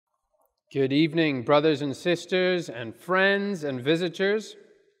Good evening, brothers and sisters and friends and visitors.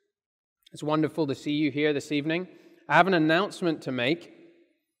 It's wonderful to see you here this evening. I have an announcement to make.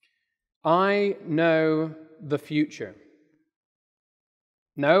 I know the future.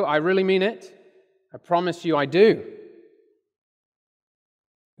 No, I really mean it. I promise you I do.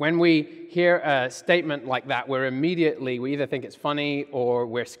 When we hear a statement like that, we either think it's funny or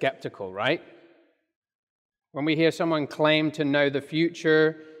we're skeptical, right? When we hear someone claim to know the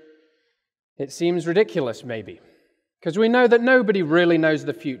future, it seems ridiculous, maybe, because we know that nobody really knows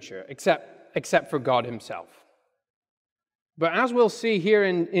the future except for God himself. But as we'll see here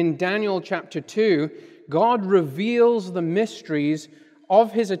in Daniel chapter 2, God reveals the mysteries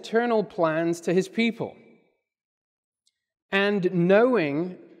of his eternal plans to his people. And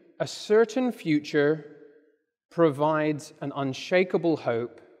knowing a certain future provides an unshakable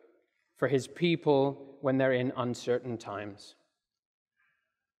hope for his people when they're in uncertain times.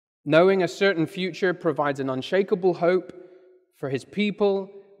 Knowing a certain future provides an unshakable hope for his people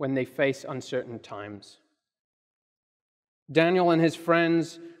when they face uncertain times. Daniel and his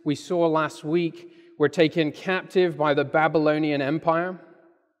friends, we saw last week, were taken captive by the Babylonian Empire.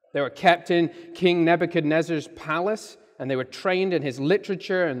 They were kept in King Nebuchadnezzar's palace, and they were trained in his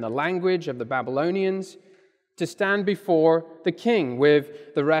literature and the language of the Babylonians to stand before the king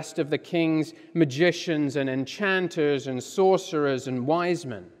with the rest of the king's magicians and enchanters and sorcerers and wise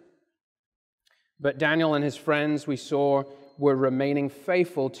men. But Daniel and his friends, we saw, were remaining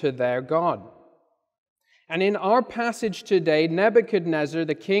faithful to their God. And in our passage today, Nebuchadnezzar,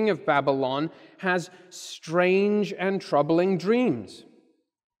 the king of Babylon, has strange and troubling dreams.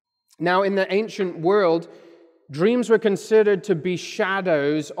 Now, in the ancient world, dreams were considered to be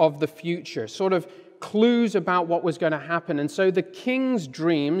shadows of the future, sort of clues about what was going to happen. And so the king's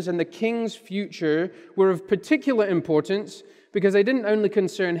dreams and the king's future were of particular importance because they didn't only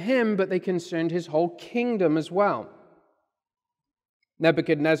concern him, but they concerned his whole kingdom as well.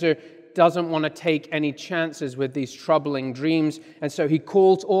 Nebuchadnezzar doesn't want to take any chances with these troubling dreams, and so he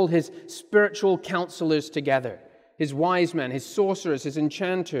calls all his spiritual counselors together, his wise men, his sorcerers, his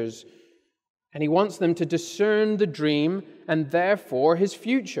enchanters, and he wants them to discern the dream and therefore his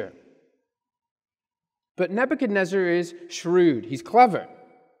future. But Nebuchadnezzar is shrewd. He's clever.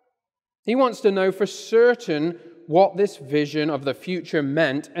 He wants to know for certain what this vision of the future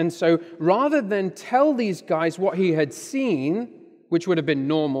meant. And so rather than tell these guys what he had seen, which would have been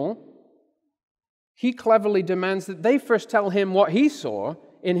normal, he cleverly demands that they first tell him what he saw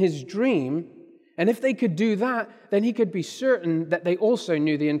in his dream. And if they could do that, then he could be certain that they also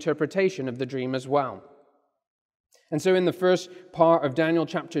knew the interpretation of the dream as well. And so in the first part of Daniel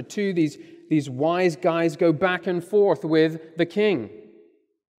chapter 2, these wise guys go back and forth with the king.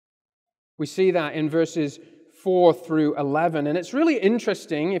 We see that in verses 4 through 11. And it's really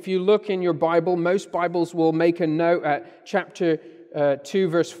interesting. If you look in your Bible, most Bibles will make a note at chapter 2,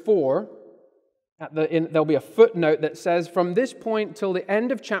 verse 4. There'll be a footnote that says, from this point till the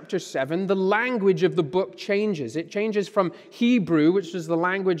end of chapter 7, the language of the book changes. It changes from Hebrew, which was the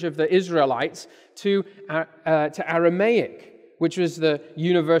language of the Israelites, to Aramaic, which was the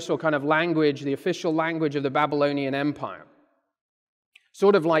universal kind of language, the official language of the Babylonian Empire.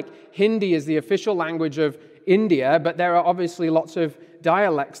 Sort of like Hindi is the official language of India, but there are obviously lots of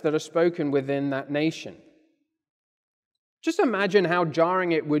dialects that are spoken within that nation. Just imagine how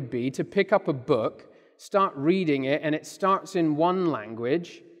jarring it would be to pick up a book, start reading it, and it starts in one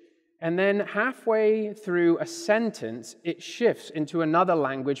language, and then halfway through a sentence, it shifts into another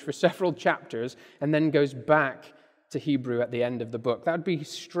language for several chapters, and then goes back to Hebrew at the end of the book. That would be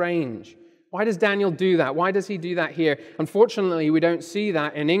strange. Why does Daniel do that? Why does he do that here? Unfortunately, we don't see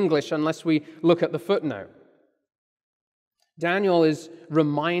that in English unless we look at the footnote. Daniel is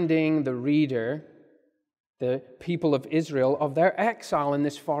reminding the reader, the people of Israel, of their exile in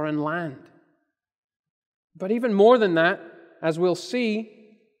this foreign land. But even more than that, as we'll see,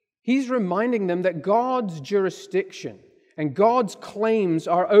 he's reminding them that God's jurisdiction and God's claims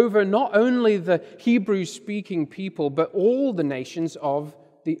are over not only the Hebrew-speaking people, but all the nations of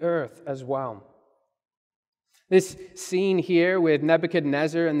the earth as well. This scene here with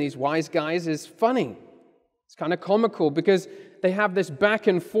Nebuchadnezzar and these wise guys is funny. It's kind of comical because they have this back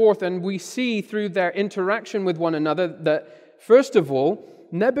and forth, and we see through their interaction with one another that, first of all,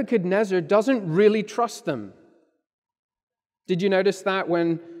 Nebuchadnezzar doesn't really trust them. Did you notice that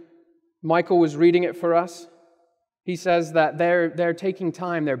when Michael was reading it for us? He says that they're taking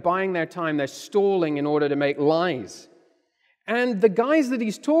time, they're buying their time, they're stalling in order to make lies. And the guys that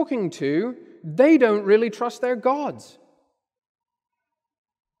he's talking to, they don't really trust their gods.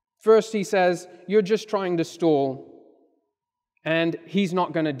 First, he says, you're just trying to stall, and he's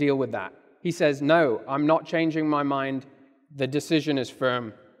not going to deal with that. he says, no, I'm not changing my mind. The decision is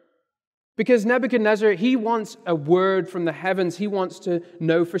firm. Because Nebuchadnezzar, he wants a word from the heavens. He wants to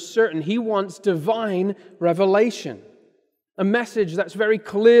know for certain. He wants divine revelation, a message that's very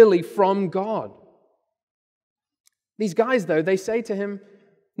clearly from God. These guys, though, they say to him,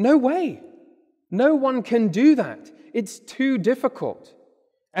 no way. No one can do that. It's too difficult.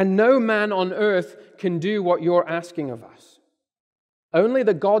 And no man on earth can do what you're asking of us. Only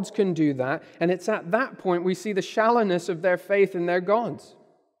the gods can do that. And it's at that point we see the shallowness of their faith in their gods.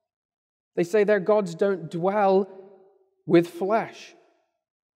 They say their gods don't dwell with flesh.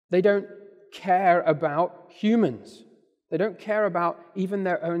 They don't care about humans. They don't care about even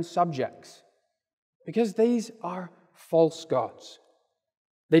their own subjects. Because these are false gods.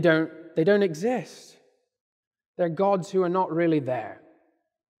 They don't exist. They're gods who are not really there.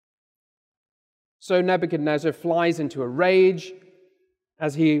 So Nebuchadnezzar flies into a rage,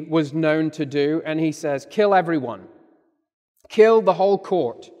 as he was known to do, and he says, kill everyone. Kill the whole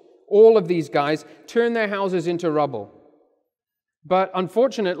court. All of these guys, turn their houses into rubble. But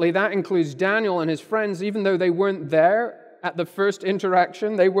unfortunately, that includes Daniel and his friends, even though they weren't there at the first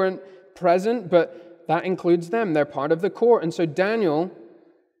interaction. They weren't present, but that includes them. They're part of the court. And so Daniel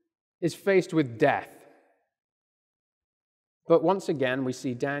is faced with death. But once again, we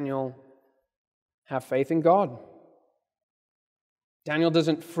see Daniel have faith in God. Daniel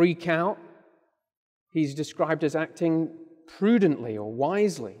doesn't freak out. He's described as acting prudently or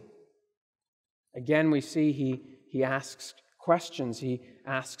wisely. Again, we see he asks questions. He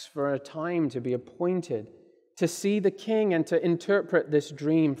asks for a time to be appointed, to see the king and to interpret this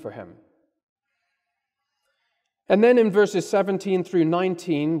dream for him. And then in verses 17 through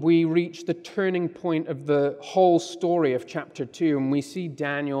 19, we reach the turning point of the whole story of chapter 2, and we see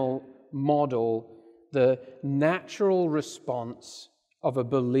Daniel model the natural response of a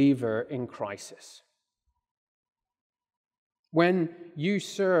believer in crisis. When you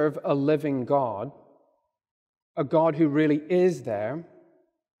serve a living God, a God who really is there,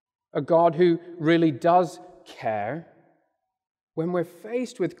 a God who really does care, when we're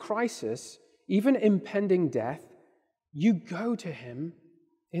faced with crisis, even impending death, you go to him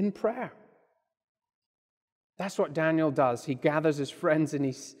in prayer. That's what Daniel does. He gathers his friends and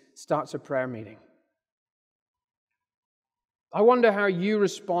he starts a prayer meeting. I wonder how you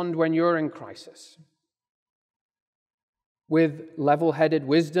respond when you're in crisis. With level-headed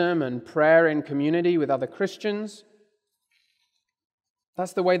wisdom and prayer in community with other Christians.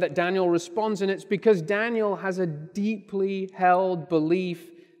 That's the way that Daniel responds, and it's because Daniel has a deeply held belief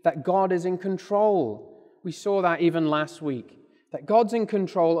that God is in control. We saw that even last week, that God's in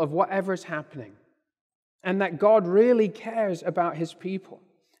control of whatever's happening, and that God really cares about his people.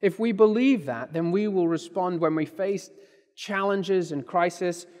 If we believe that, then we will respond when we face challenges and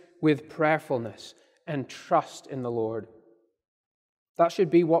crisis with prayerfulness and trust in the Lord. That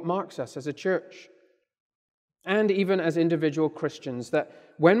should be what marks us as a church and even as individual Christians, that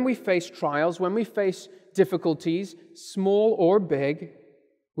when we face trials, when we face difficulties, small or big,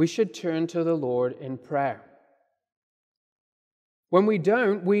 we should turn to the Lord in prayer. When we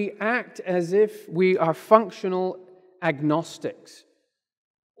don't, we act as if we are functional agnostics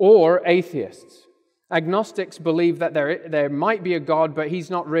or atheists. Agnostics believe that there might be a God, but he's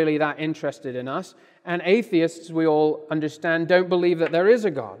not really that interested in us. And atheists, we all understand, don't believe that there is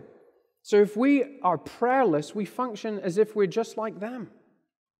a God. So if we are prayerless, we function as if we're just like them.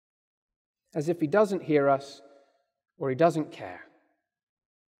 As if he doesn't hear us or he doesn't care.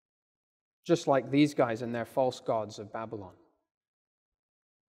 Just like these guys and their false gods of Babylon.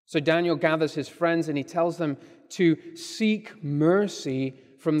 So Daniel gathers his friends and he tells them to seek mercy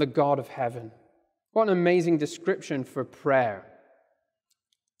from the God of heaven. What an amazing description for prayer.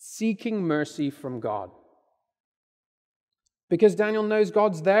 Seeking mercy from God. Because Daniel knows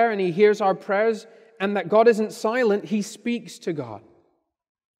God's there and he hears our prayers, and that God isn't silent, he speaks to God.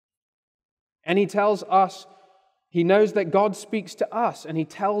 And he tells us, he knows that God speaks to us, and he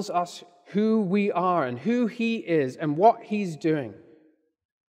tells us who we are and who he is and what he's doing.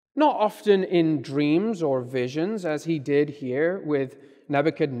 Not often in dreams or visions, as he did here with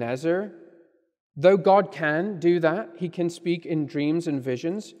Nebuchadnezzar. Though God can do that, he can speak in dreams and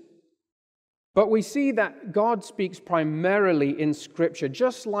visions. But we see that God speaks primarily in Scripture,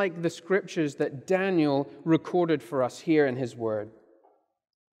 just like the Scriptures that Daniel recorded for us here in his Word.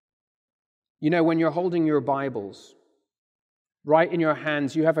 You know, when you're holding your Bibles, right in your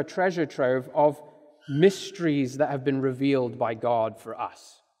hands, you have a treasure trove of mysteries that have been revealed by God for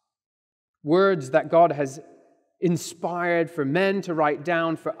us. Words that God has inspired for men to write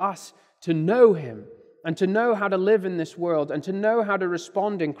down, for us to know him and to know how to live in this world and to know how to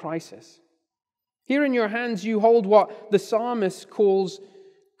respond in crisis. Here in your hands you hold what the psalmist calls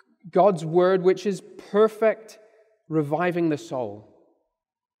God's word, which is perfect, reviving the soul.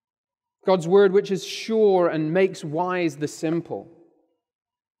 God's word which is sure and makes wise the simple,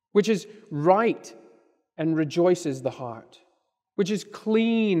 which is right and rejoices the heart, which is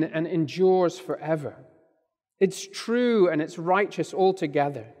clean and endures forever. It's true and it's righteous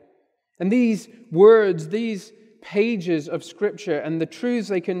altogether. And these words, these pages of Scripture and the truths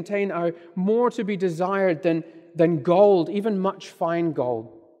they contain are more to be desired than gold, even much fine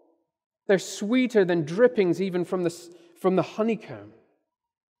gold. They're sweeter than drippings even from the honeycomb.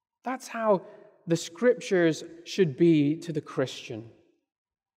 That's how the Scriptures should be to the Christian.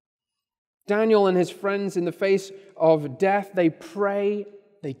 Daniel and his friends, in the face of death, they pray,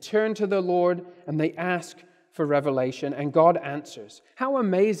 they turn to the Lord, and they ask for revelation, and God answers. How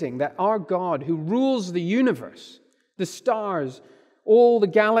amazing that our God, who rules the universe, the stars, all the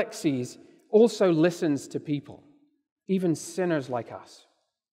galaxies, also listens to people, even sinners like us.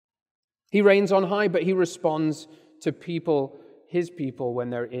 He reigns on high, but he responds to people, his people, when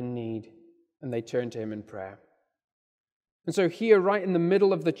they're in need, and they turn to him in prayer. And so here, right in the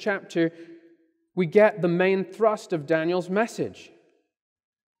middle of the chapter, we get the main thrust of Daniel's message.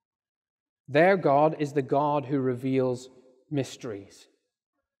 Their God is the God who reveals mysteries.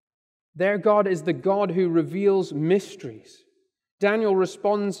 Their God is the God who reveals mysteries. Daniel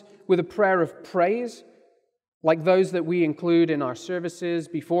responds with a prayer of praise, like those that we include in our services.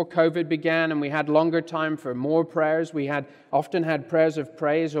 Before COVID began and we had longer time for more prayers, we often had prayers of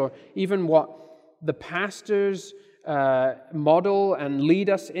praise, or even what the pastors model and lead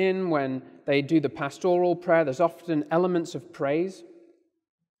us in when they do the pastoral prayer. There's often elements of praise.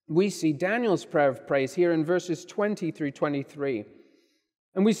 We see Daniel's prayer of praise here in verses 20 through 23.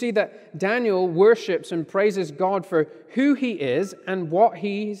 And we see that Daniel worships and praises God for who he is and what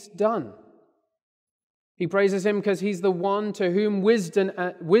he's done. He praises him because he's the one to whom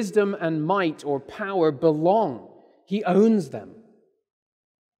wisdom and might or power belong. He owns them.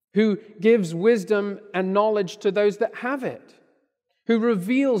 Who gives wisdom and knowledge to those that have it. Who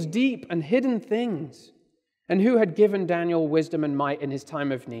reveals deep and hidden things. And who had given Daniel wisdom and might in his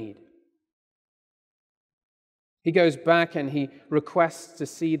time of need. He goes back and he requests to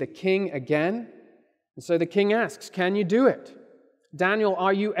see the king again. And so the king asks, "Can you do it? Daniel,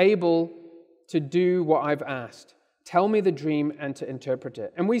 are you able to do what I've asked? Tell me the dream and to interpret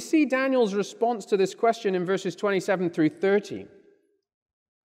it." And we see Daniel's response to this question in verses 27 through 30.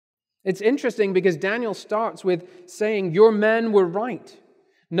 It's interesting because Daniel starts with saying, "Your men were right.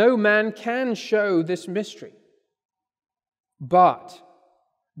 No man can show this mystery. But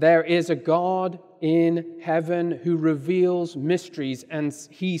there is a God in heaven who reveals mysteries, and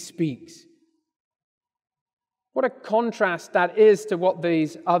he speaks." What a contrast that is to what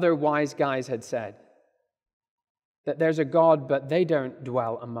these other wise guys had said. That there's a God, but they don't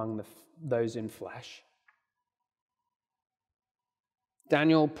dwell among those in flesh.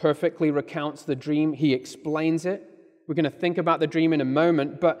 Daniel perfectly recounts the dream. He explains it. We're going to think about the dream in a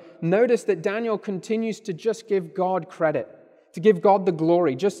moment, but notice that Daniel continues to just give God credit, to give God the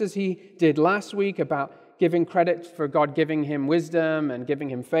glory, just as he did last week about giving credit for God giving him wisdom and giving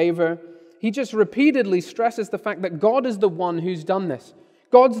him favor. He just repeatedly stresses the fact that God is the one who's done this.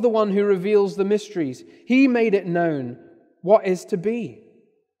 God's the one who reveals the mysteries. He made it known what is to be.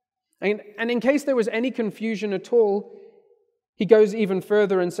 And in case there was any confusion at all, he goes even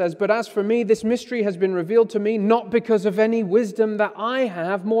further and says, "But as for me, this mystery has been revealed to me not because of any wisdom that I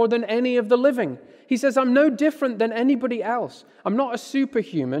have more than any of the living." He says, "I'm no different than anybody else. I'm not a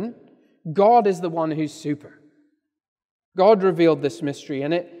superhuman. God is the one who's super." God revealed this mystery,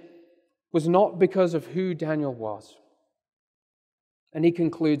 and it was not because of who Daniel was. And he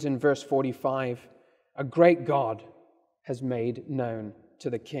concludes in verse 45, "A great God has made known to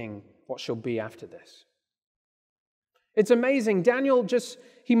the king what shall be after this." It's amazing. Daniel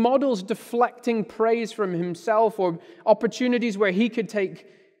he models deflecting praise from himself or opportunities where he could take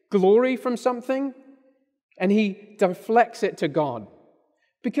glory from something, and he deflects it to God.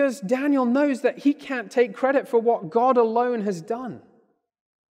 Because Daniel knows that he can't take credit for what God alone has done.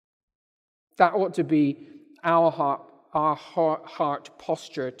 That ought to be our heart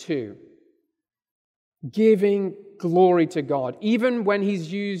posture too. Giving glory to God, even when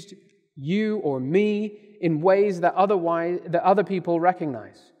he's used you or me in ways that other people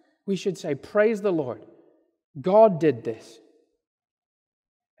recognize. We should say, "Praise the Lord. God did this."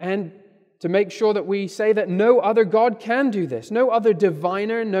 And to make sure that we say that no other God can do this. No other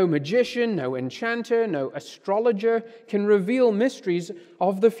diviner, no magician, no enchanter, no astrologer can reveal mysteries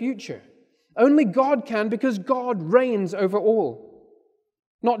of the future. Only God can, because God reigns over all.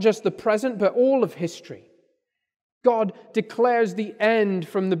 Not just the present, but all of history. God declares the end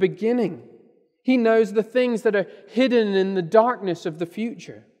from the beginning. He knows the things that are hidden in the darkness of the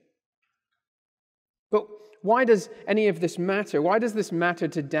future. But why does any of this matter? Why does this matter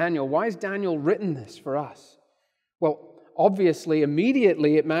to Daniel? Why has Daniel written this for us? Well, obviously,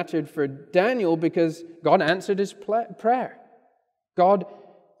 immediately it mattered for Daniel because God answered his prayer. God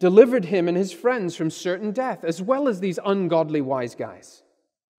delivered him and his friends from certain death, as well as these ungodly wise guys.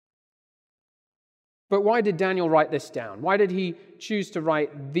 But why did Daniel write this down? Why did he choose to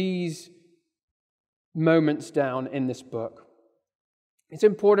write these moments down in this book? It's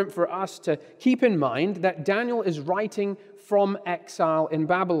important for us to keep in mind that Daniel is writing from exile in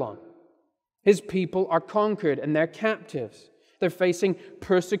Babylon. His people are conquered and they're captives. They're facing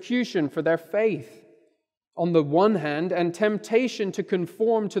persecution for their faith on the one hand, and temptation to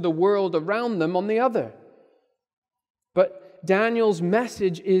conform to the world around them on the other. But Daniel's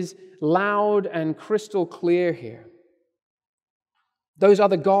message is loud and crystal clear here. Those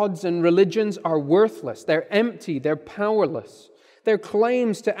other gods and religions are worthless. They're empty. They're powerless. Their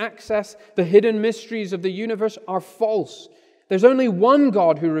claims to access the hidden mysteries of the universe are false. There's only one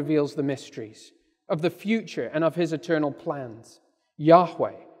God who reveals the mysteries of the future and of his eternal plans,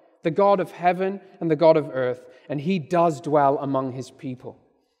 Yahweh, the God of heaven and the God of earth, and he does dwell among his people.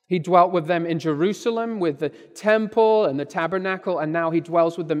 He dwelt with them in Jerusalem, with the temple and the tabernacle, and now he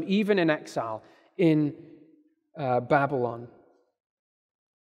dwells with them even in exile in Babylon.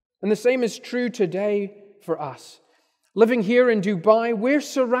 And the same is true today for us. Living here in Dubai, we're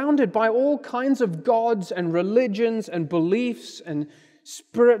surrounded by all kinds of gods and religions and beliefs and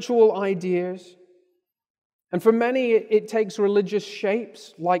spiritual ideas. And for many, it takes religious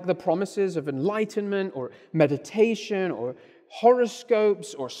shapes like the promises of enlightenment or meditation or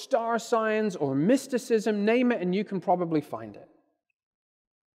horoscopes or star signs or mysticism, name it, and you can probably find it.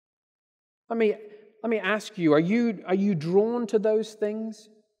 Let me ask you, are you drawn to those things?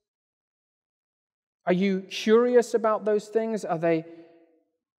 Are you curious about those things? Are they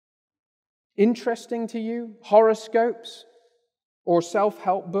interesting to you? Horoscopes or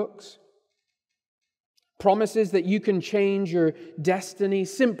self-help books? Promises that you can change your destiny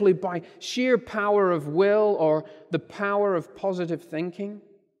simply by sheer power of will or the power of positive thinking?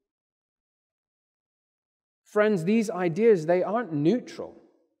 Friends, these ideas, they aren't neutral.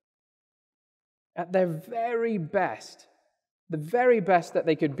 At their very best, the very best that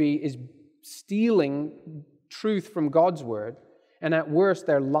they could be is stealing truth from God's word, and at worst,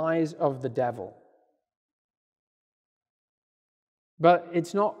 they're lies of the devil. But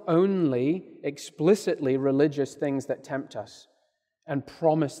it's not only explicitly religious things that tempt us and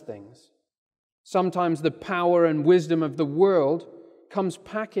promise things. Sometimes the power and wisdom of the world comes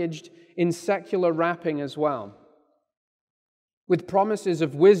packaged in secular wrapping as well, with promises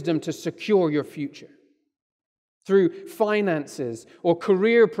of wisdom to secure your future through finances or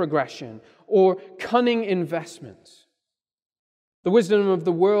career progression or cunning investments. The wisdom of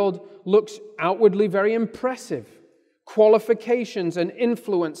the world looks outwardly very impressive. Qualifications and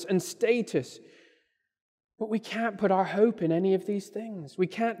influence and status. But we can't put our hope in any of these things. We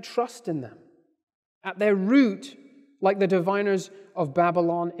can't trust in them. At their root, like the diviners of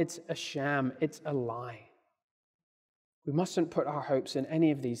Babylon, it's a sham, it's a lie. We mustn't put our hopes in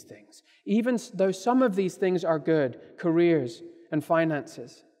any of these things, even though some of these things are good, careers and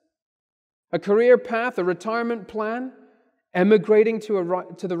finances. A career path, a retirement plan, emigrating to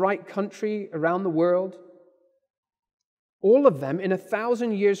the right country around the world. All of them, in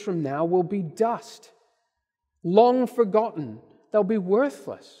 1,000 years from now, will be dust, long forgotten. They'll be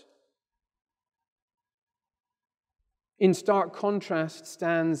worthless. In stark contrast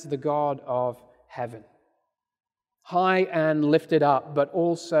stands the God of heaven, high and lifted up, but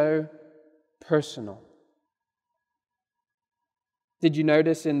also personal. Did you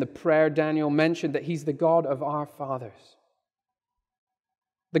notice in the prayer Daniel mentioned that he's the God of our fathers,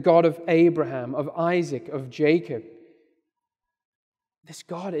 the God of Abraham, of Isaac, of Jacob? This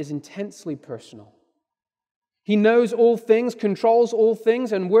God is intensely personal. He knows all things, controls all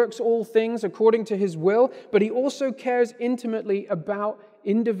things, and works all things according to his will, but he also cares intimately about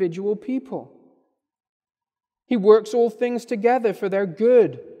individual people. He works all things together for their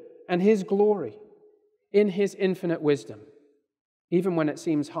good and his glory in his infinite wisdom, even when it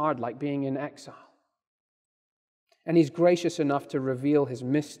seems hard, like being in exile. And he's gracious enough to reveal his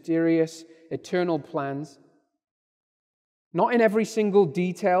mysterious, eternal plans, not in every single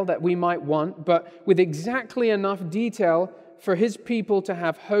detail that we might want, but with exactly enough detail for his people to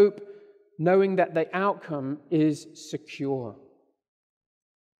have hope, knowing that the outcome is secure.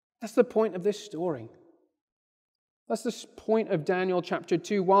 That's the point of this story. That's the point of Daniel chapter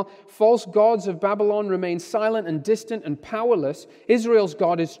 2. While false gods of Babylon remain silent and distant and powerless, Israel's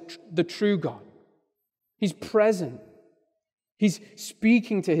God is the true God. He's present. He's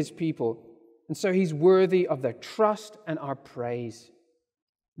speaking to his people. And so he's worthy of their trust and our praise.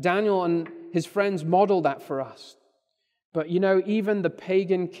 Daniel and his friends model that for us. But even the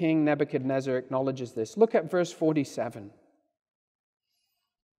pagan king Nebuchadnezzar acknowledges this. Look at verse 47.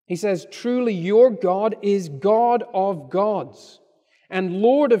 He says, "Truly your God is God of gods and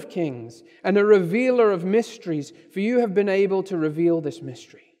Lord of kings and a revealer of mysteries, for you have been able to reveal this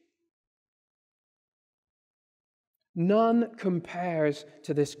mystery." None compares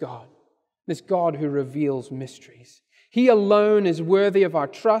to this God who reveals mysteries. He alone is worthy of our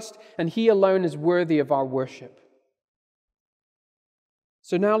trust, and He alone is worthy of our worship.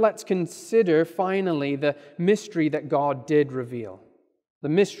 So now let's consider finally the mystery that God did reveal. The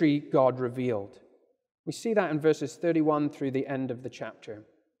mystery God revealed. We see that in verses 31 through the end of the chapter.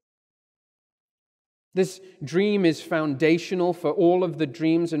 This dream is foundational for all of the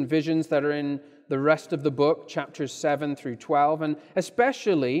dreams and visions that are in the rest of the book, chapters 7 through 12, and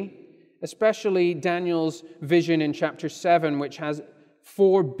especially Daniel's vision in chapter 7, which has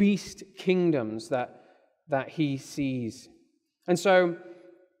 4 beast kingdoms that he sees. And so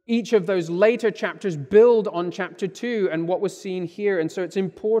each of those later chapters build on chapter 2 and what was seen here. And so it's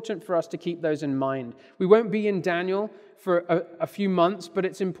important for us to keep those in mind. We won't be in Daniel for a few months, but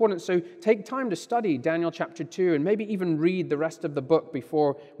it's important. So take time to study Daniel chapter 2 and maybe even read the rest of the book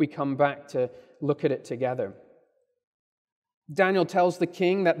before we come back to look at it together. Daniel tells the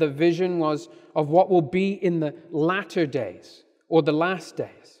king that the vision was of what will be in the latter days or the last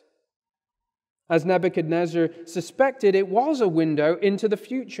days. As Nebuchadnezzar suspected, it was a window into the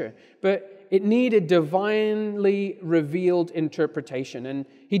future, but it needed divinely revealed interpretation, and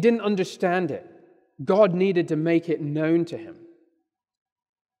he didn't understand it. God needed to make it known to him.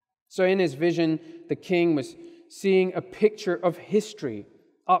 So in his vision, the king was seeing a picture of history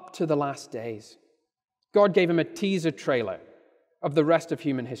up to the last days. God gave him a teaser trailer of the rest of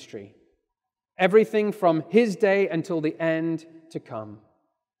human history. Everything from his day until the end to come.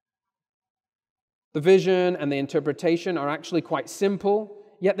 The vision and the interpretation are actually quite simple,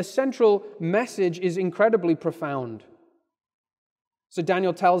 yet the central message is incredibly profound. So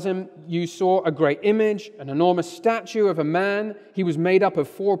Daniel tells him, "You saw a great image, an enormous statue of a man. He was made up of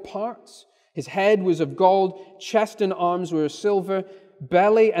 4 parts. His head was of gold, chest and arms were of silver,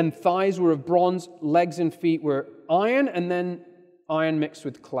 belly and thighs were of bronze, legs and feet were iron, and then iron mixed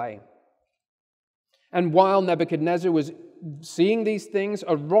with clay." And while Nebuchadnezzar was seeing these things,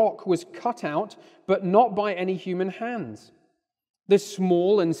 a rock was cut out, but not by any human hands. This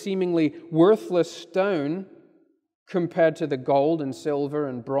small and seemingly worthless stone, compared to the gold and silver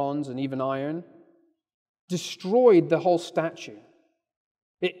and bronze and even iron, destroyed the whole statue.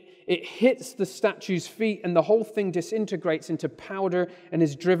 It hits the statue's feet, and the whole thing disintegrates into powder and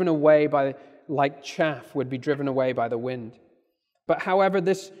is driven away like chaff would be driven away by the wind. But however,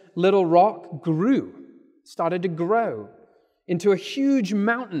 this little rock started to grow into a huge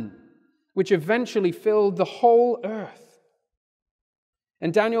mountain, which eventually filled the whole earth.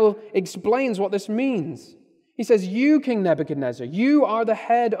 And Daniel explains what this means. He says, "You, King Nebuchadnezzar, you are the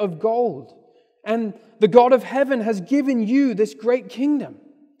head of gold, and the God of heaven has given you this great kingdom.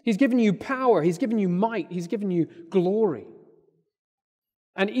 He's given you power, He's given you might, He's given you glory."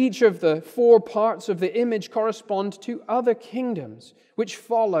 And each of the 4 parts of the image correspond to other kingdoms which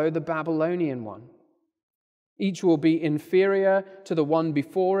follow the Babylonian one. Each will be inferior to the one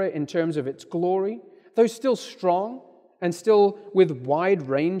before it in terms of its glory, though still strong and still with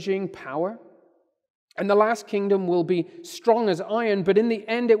wide-ranging power. And the last kingdom will be strong as iron, but in the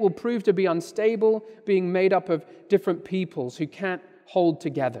end it will prove to be unstable, being made up of different peoples who can't hold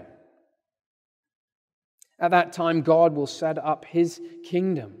together. At that time, God will set up His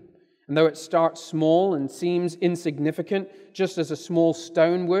kingdom. And though it starts small and seems insignificant, just as a small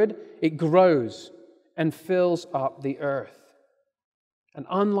stone would, it grows and fills up the earth. And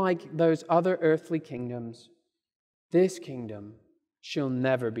unlike those other earthly kingdoms, this kingdom shall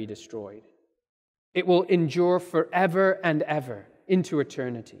never be destroyed. It will endure forever and ever into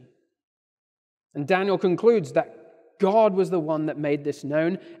eternity. And Daniel concludes that God was the one that made this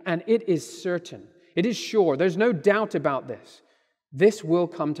known, and it is certain. It is sure. There's no doubt about this. This will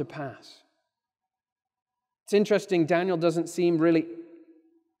come to pass. It's interesting, Daniel doesn't seem really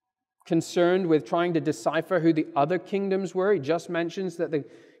concerned with trying to decipher who the other kingdoms were. He just mentions that the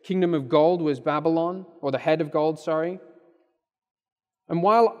kingdom of gold was Babylon, or the head of gold, sorry. And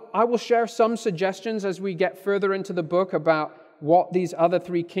while I will share some suggestions as we get further into the book about what these other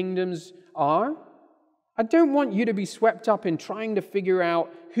 3 kingdoms are, I don't want you to be swept up in trying to figure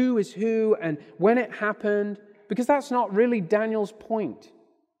out who is who and when it happened, because that's not really Daniel's point.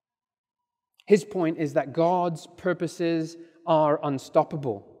 His point is that God's purposes are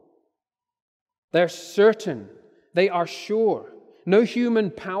unstoppable. They're certain. They are sure. No human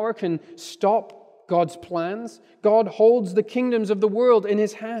power can stop God's plans. God holds the kingdoms of the world in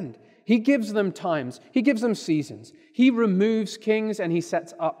His hand. He gives them times. He gives them seasons. He removes kings and He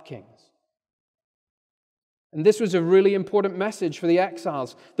sets up kings. And this was a really important message for the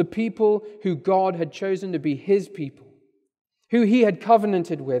exiles, the people who God had chosen to be His people, who He had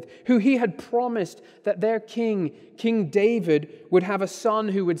covenanted with, who He had promised that their king, King David, would have a son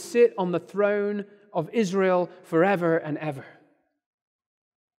who would sit on the throne of Israel forever and ever.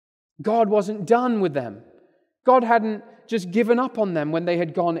 God wasn't done with them. God hadn't just given up on them when they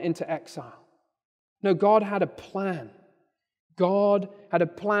had gone into exile. No, God had a plan. God had a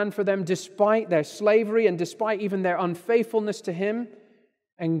plan for them despite their slavery and despite even their unfaithfulness to Him.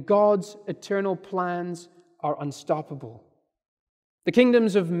 And God's eternal plans are unstoppable. The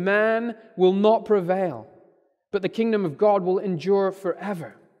kingdoms of man will not prevail, but the kingdom of God will endure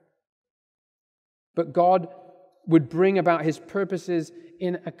forever. But God would bring about His purposes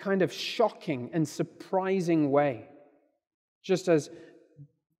in a kind of shocking and surprising way. Just as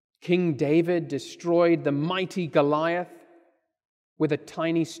King David destroyed the mighty Goliath with a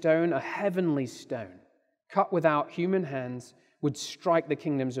tiny stone, a heavenly stone, cut without human hands, would strike the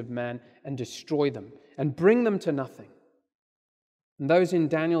kingdoms of man and destroy them and bring them to nothing. And those in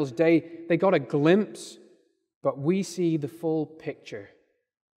Daniel's day, they got a glimpse, but we see the full picture.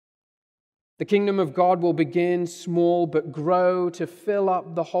 The kingdom of God will begin small but grow to fill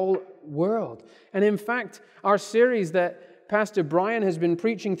up the whole world. And in fact, our series that Pastor Brian has been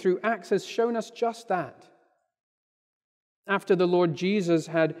preaching through Acts has shown us just that. After the Lord Jesus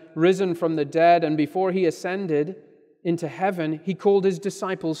had risen from the dead and before He ascended into heaven, He called His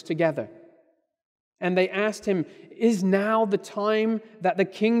disciples together. And they asked Him, "Is now the time that the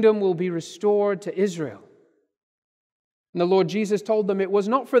kingdom will be restored to Israel?" And the Lord Jesus told them it was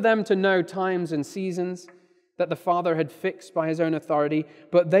not for them to know times and seasons that the Father had fixed by His own authority,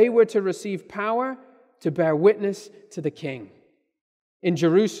 but they were to receive power to bear witness to the King in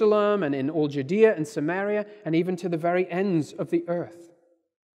Jerusalem and in all Judea and Samaria and even to the very ends of the earth.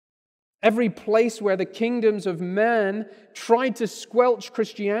 Every place where the kingdoms of man tried to squelch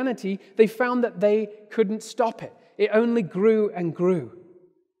Christianity, they found that they couldn't stop it. It only grew and grew.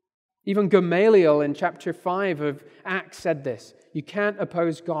 Even Gamaliel in chapter 5 of Acts said this: "You can't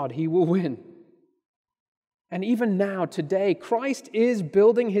oppose God, He will win." And even now, today, Christ is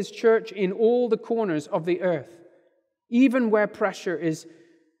building His church in all the corners of the earth, even where pressure is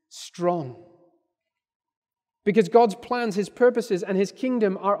strong. Because God's plans, His purposes, and His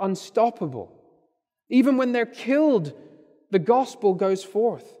kingdom are unstoppable. Even when they're killed, the gospel goes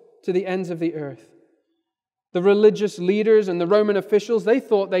forth to the ends of the earth. The religious leaders and the Roman officials, they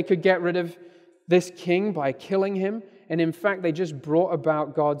thought they could get rid of this king by killing him, and in fact, they just brought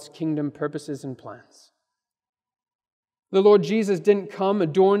about God's kingdom purposes and plans. The Lord Jesus didn't come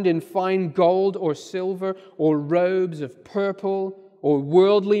adorned in fine gold or silver or robes of purple or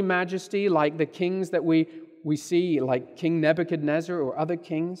worldly majesty like the kings that we see, like King Nebuchadnezzar or other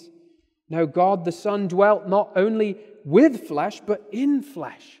kings. No, God the Son dwelt not only with flesh, but in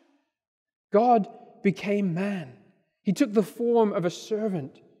flesh. God became man. He took the form of a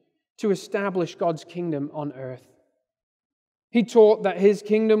servant to establish God's kingdom on earth. He taught that His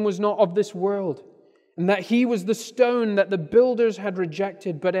kingdom was not of this world, and that He was the stone that the builders had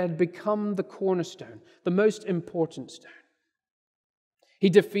rejected, but had become the cornerstone, the most important stone. He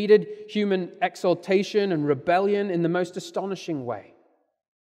defeated human exaltation and rebellion in the most astonishing way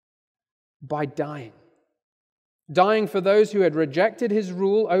by dying. Dying for those who had rejected His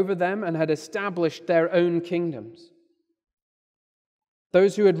rule over them and had established their own kingdoms.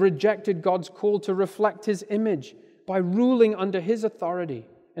 Those who had rejected God's call to reflect His image by ruling under His authority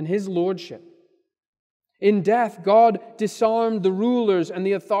and His lordship. In death, God disarmed the rulers and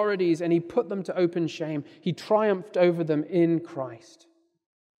the authorities, and He put them to open shame. He triumphed over them in Christ.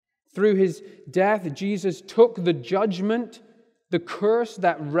 Through His death, Jesus took the judgment, the curse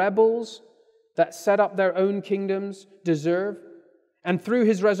that rebels that set up their own kingdoms deserve. And through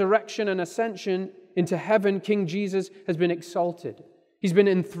His resurrection and ascension into heaven, King Jesus has been exalted. He's been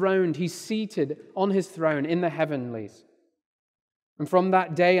enthroned. He's seated on His throne in the heavenlies. And from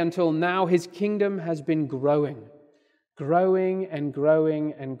that day until now, His kingdom has been growing and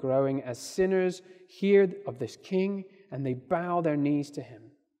growing and growing as sinners hear of this King and they bow their knees to Him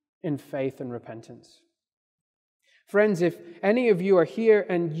in faith and repentance. Friends, if any of you are here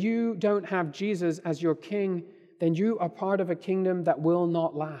and you don't have Jesus as your king, then you are part of a kingdom that will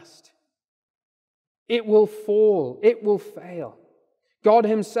not last. It will fall. It will fail. God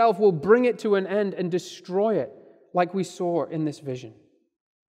himself will bring it to an end and destroy it, like we saw in this vision.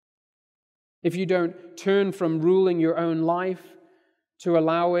 If you don't turn from ruling your own life to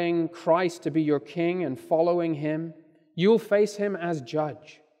allowing Christ to be your king and following him, you'll face him as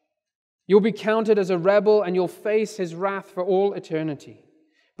judge. You'll be counted as a rebel and you'll face his wrath for all eternity.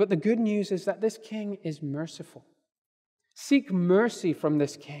 But the good news is that this king is merciful. Seek mercy from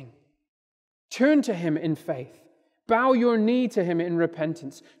this king. Turn to him in faith. Bow your knee to him in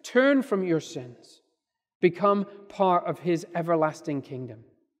repentance. Turn from your sins. Become part of his everlasting kingdom.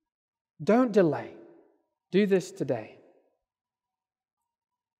 Don't delay. Do this today.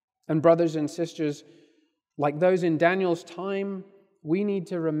 And brothers and sisters, like those in Daniel's time, we need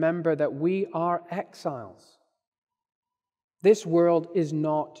to remember that we are exiles. This world is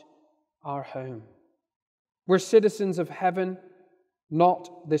not our home. We're citizens of heaven,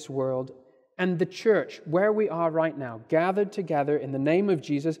 not this world. And the church, where we are right now, gathered together in the name of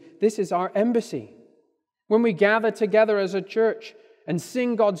Jesus, this is our embassy. When we gather together as a church and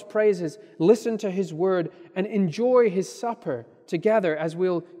sing God's praises, listen to his word, and enjoy his supper together, as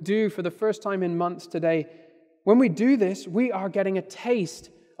we'll do for the first time in months today, when we do this, we are getting a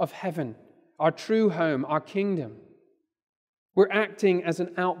taste of heaven, our true home, our kingdom. We're acting as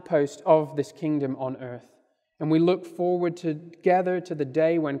an outpost of this kingdom on earth. And we look forward together to the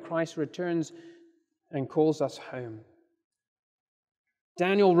day when Christ returns and calls us home.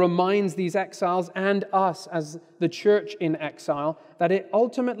 Daniel reminds these exiles and us as the church in exile that it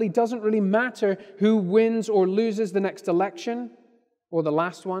ultimately doesn't really matter who wins or loses the next election or the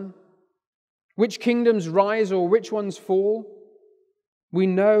last one, which kingdoms rise or which ones fall. We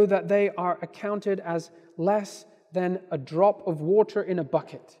know that they are accounted as less than a drop of water in a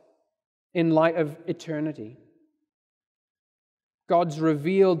bucket in light of eternity. God's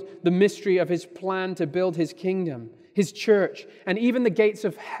revealed the mystery of his plan to build his kingdom, his church, and even the gates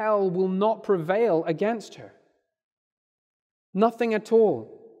of hell will not prevail against her. Nothing at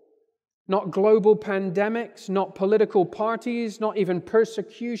all. Not global pandemics, not political parties, not even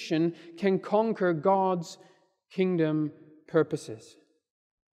persecution can conquer God's kingdom purposes.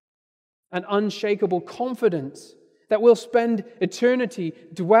 An unshakable confidence that we'll spend eternity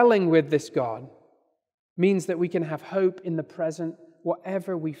dwelling with this God means that we can have hope in the present,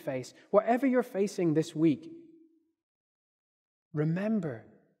 whatever we face. Whatever you're facing this week, remember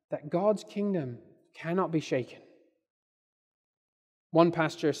that God's kingdom cannot be shaken. One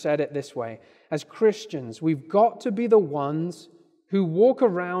pastor said it this way: as Christians, we've got to be the ones who walk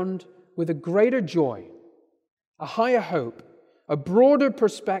around with a greater joy, a higher hope, a broader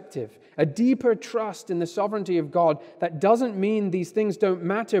perspective, a deeper trust in the sovereignty of God. That doesn't mean these things don't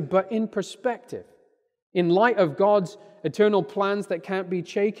matter, but in perspective. In light of God's eternal plans that can't be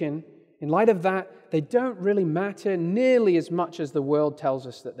shaken, in light of that, they don't really matter nearly as much as the world tells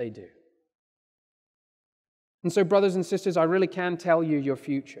us that they do. And so, brothers and sisters, I really can tell you your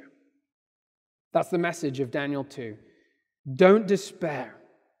future. That's the message of Daniel 2. Don't despair,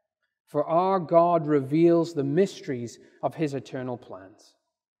 for our God reveals the mysteries of his eternal plans.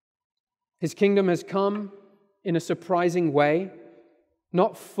 His kingdom has come in a surprising way,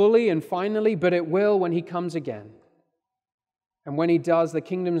 not fully and finally, but it will when he comes again. And when he does, the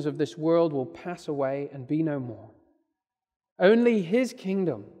kingdoms of this world will pass away and be no more. Only his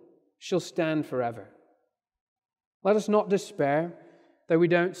kingdom shall stand forever. Let us not despair, though we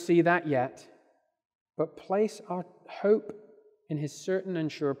don't see that yet, but place our hope in his certain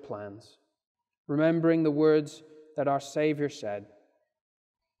and sure plans, remembering the words that our Savior said,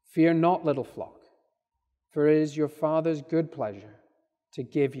 "Fear not, little flock, for it is your Father's good pleasure to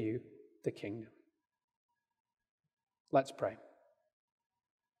give you the kingdom." Let's pray.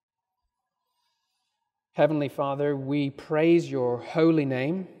 Heavenly Father, we praise your holy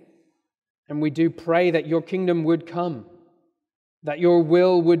name, and we do pray that your kingdom would come, that your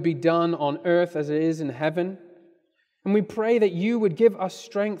will would be done on earth as it is in heaven. And we pray that you would give us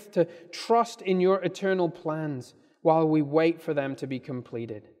strength to trust in your eternal plans while we wait for them to be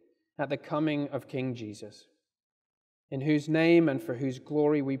completed at the coming of King Jesus, in whose name and for whose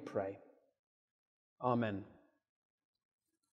glory we pray. Amen.